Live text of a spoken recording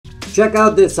Check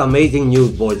out this amazing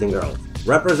news, boys and girls.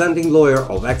 Representing lawyer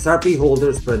of XRP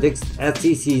holders predicts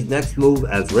SEC's next move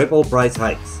as Ripple price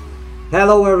hikes.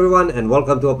 Hello everyone and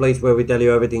welcome to a place where we tell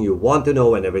you everything you want to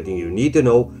know and everything you need to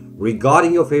know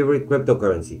regarding your favorite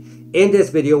cryptocurrency. In this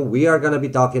video, we are going to be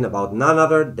talking about none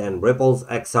other than Ripple's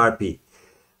XRP.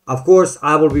 Of course,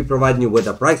 I will be providing you with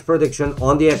a price prediction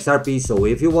on the XRP, so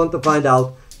if you want to find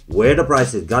out where the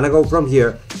price is gonna go from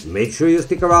here, make sure you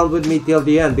stick around with me till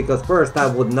the end, because first I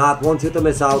would not want you to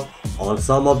miss out on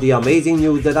some of the amazing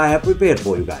news that I have prepared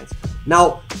for you guys.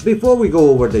 Now, before we go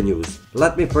over the news,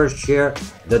 let me first share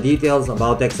the details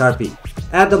about XRP.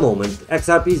 At the moment,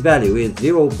 XRP's value is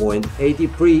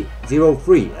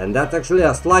 0.8303, and that's actually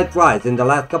a slight rise in the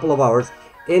last couple of hours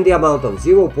in the amount of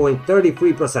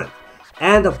 0.33%.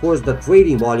 And of course, the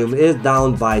trading volume is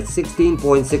down by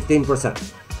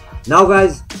 16.16%. Now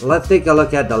guys, let's take a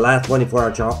look at the last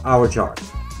 24-hour chart.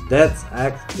 That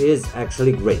is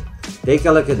actually great. Take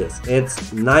a look at this.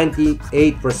 It's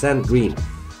 98% green.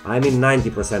 I mean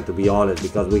 90% to be honest,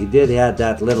 because we did have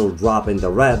that little drop in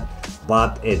the red,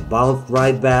 but it bounced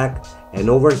right back. And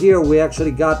over here, we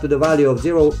actually got to the value of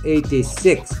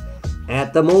 0.86.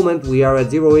 At the moment, we are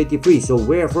at 0.83. So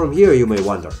where from here, you may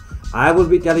wonder? I will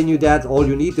be telling you that. All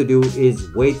you need to do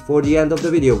is wait for the end of the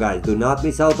video, guys. Do not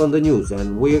miss out on the news,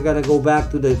 and we're gonna go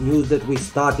back to the news that we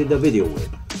started the video with.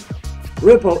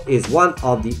 Ripple is one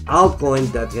of the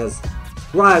altcoins that has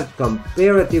thrived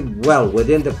comparatively well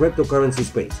within the cryptocurrency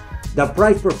space. The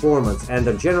price performance and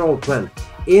the general trend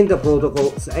in the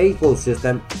protocol's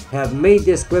ecosystem have made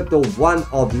this crypto one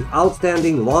of the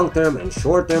outstanding long-term and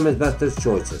short-term investors'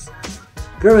 choices.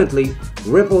 Currently,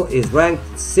 Ripple is ranked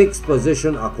 6th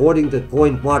position according to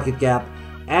coinmarketcap,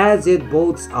 as it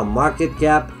boasts a market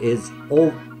cap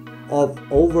of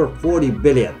over 40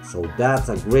 billion. So that's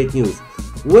a great news.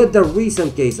 With the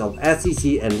recent case of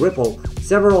SEC and Ripple,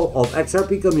 several of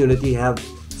XRP community have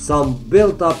some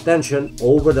built-up tension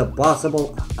over the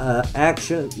possible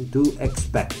action to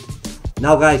expect.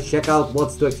 Now guys, check out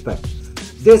what's to expect.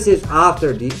 This is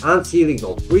after the unsealing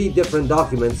of 3 different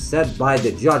documents set by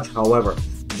the judge. However,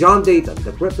 John Dayton,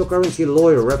 the cryptocurrency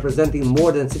lawyer representing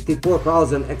more than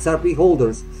 64,000 XRP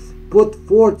holders, put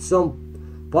forth some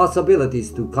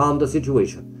possibilities to calm the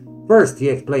situation. First, he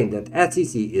explained that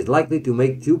SEC is likely to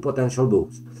make 2 potential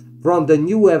moves. From the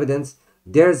new evidence,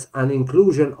 there's an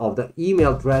inclusion of the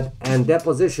email thread and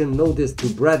deposition notice to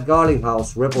Brett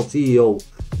Garlinghouse, Ripple CEO.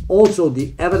 Also,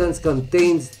 the evidence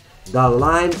contains the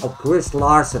line of Chris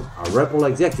Larsen, a Ripple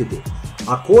executive.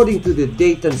 According to the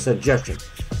Dayton suggestion,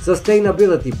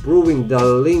 sustainability proving the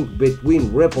link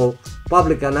between Ripple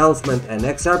public announcement and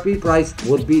XRP price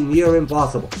would be near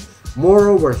impossible.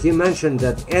 Moreover, he mentioned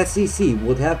that SEC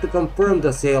would have to confirm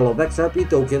the sale of XRP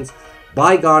tokens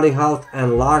by Garlinghouse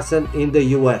and Larsen in the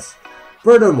US.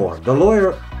 Furthermore, the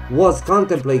lawyer was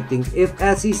contemplating if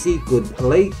SEC could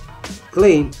lay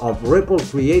claim of Ripple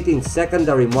creating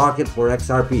secondary market for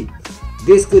XRP.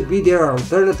 This could be their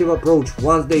alternative approach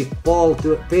once they fail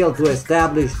to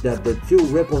establish that the 2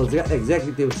 Ripple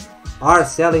executives are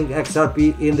selling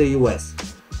XRP in the US.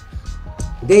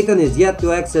 Dayton is yet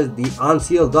to access the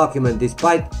unsealed document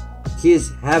despite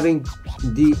his having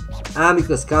the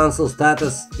amicus counsel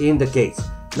status in the case.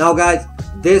 Now guys,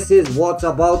 this is what's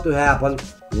about to happen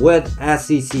with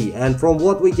SEC, and from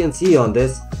what we can see on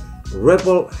this,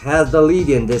 Ripple has the lead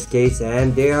in this case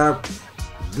and they are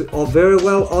very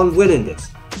well on winning this.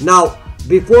 Now,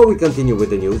 before we continue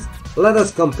with the news, let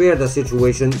us compare the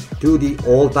situation to the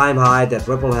all-time high that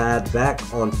Ripple had back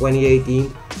on 2018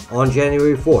 on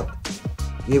January 4th.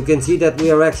 You can see that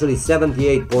we are actually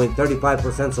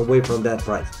 78.35% away from that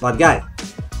price. But guys,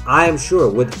 I am sure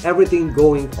with everything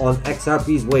going on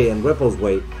XRP's way and Ripple's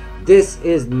way, this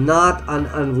is not an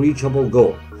unreachable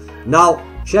goal. Now,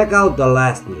 check out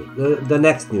the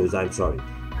next news.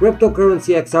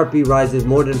 Cryptocurrency XRP rises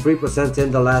more than 3%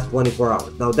 in the last 24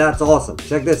 hours. Now that's awesome.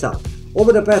 Check this out.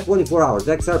 Over the past 24 hours,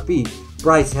 XRP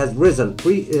price has risen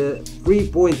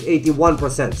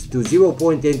 3.81% to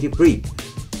 0.83.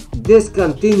 This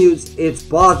continues its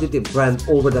positive trend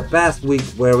over the past week,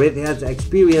 where it has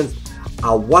experienced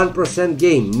a 1%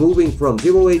 gain, moving from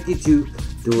 0.82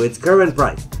 to its current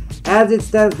price. As it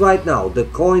stands right now, the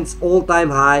coin's all-time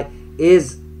high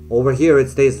is over here. It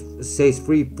says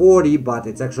 340, but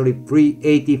it's actually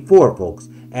 384, folks.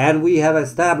 And we have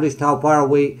established how far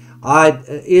away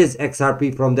is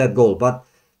XRP from that goal. But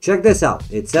check this out.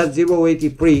 It says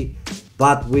 0.83,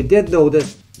 but we did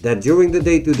notice that during the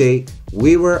day today,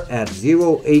 we were at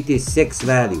 0.86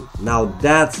 value. Now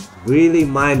that's really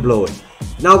mind-blowing.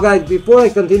 Now guys, before I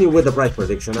continue with the price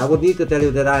prediction, I would need to tell you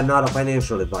that I am not a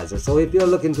financial advisor. So if you're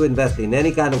looking to invest in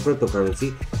any kind of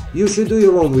cryptocurrency, you should do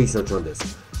your own research on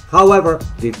this. However,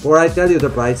 before I tell you the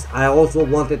price, I also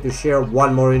wanted to share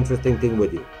one more interesting thing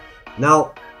with you.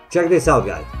 Now, check this out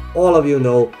guys. All of you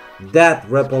know that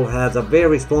Ripple has a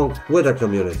very strong Twitter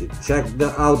community. Check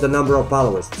out the number of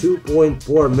followers,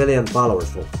 2.4 million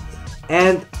followers, folks.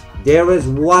 And there is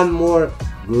one more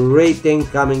great thing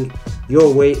coming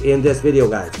your way in this video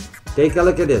guys. Take a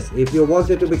look at this. If you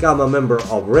wanted to become a member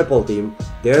of Ripple team,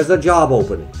 there's a job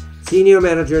opening. Senior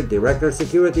Manager, Director,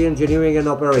 Security, Engineering and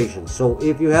Operations. So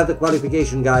if you have the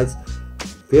qualification guys,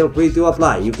 feel free to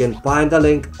apply. You can find the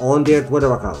link on their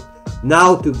Twitter account.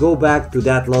 Now to go back to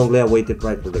that longly awaited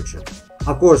price prediction.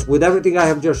 Of course, with everything I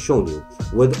have just shown you,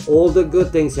 with all the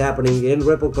good things happening in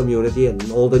Ripple community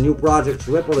and all the new projects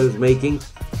Ripple is making,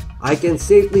 I can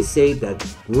safely say that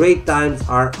great times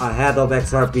are ahead of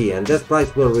XRP and this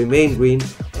price will remain green,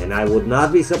 and I would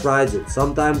not be surprised if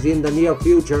sometimes in the near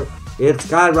future it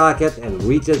skyrockets and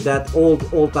reaches that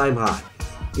all-time high.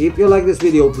 If you like this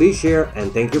video, please share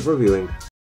and thank you for viewing.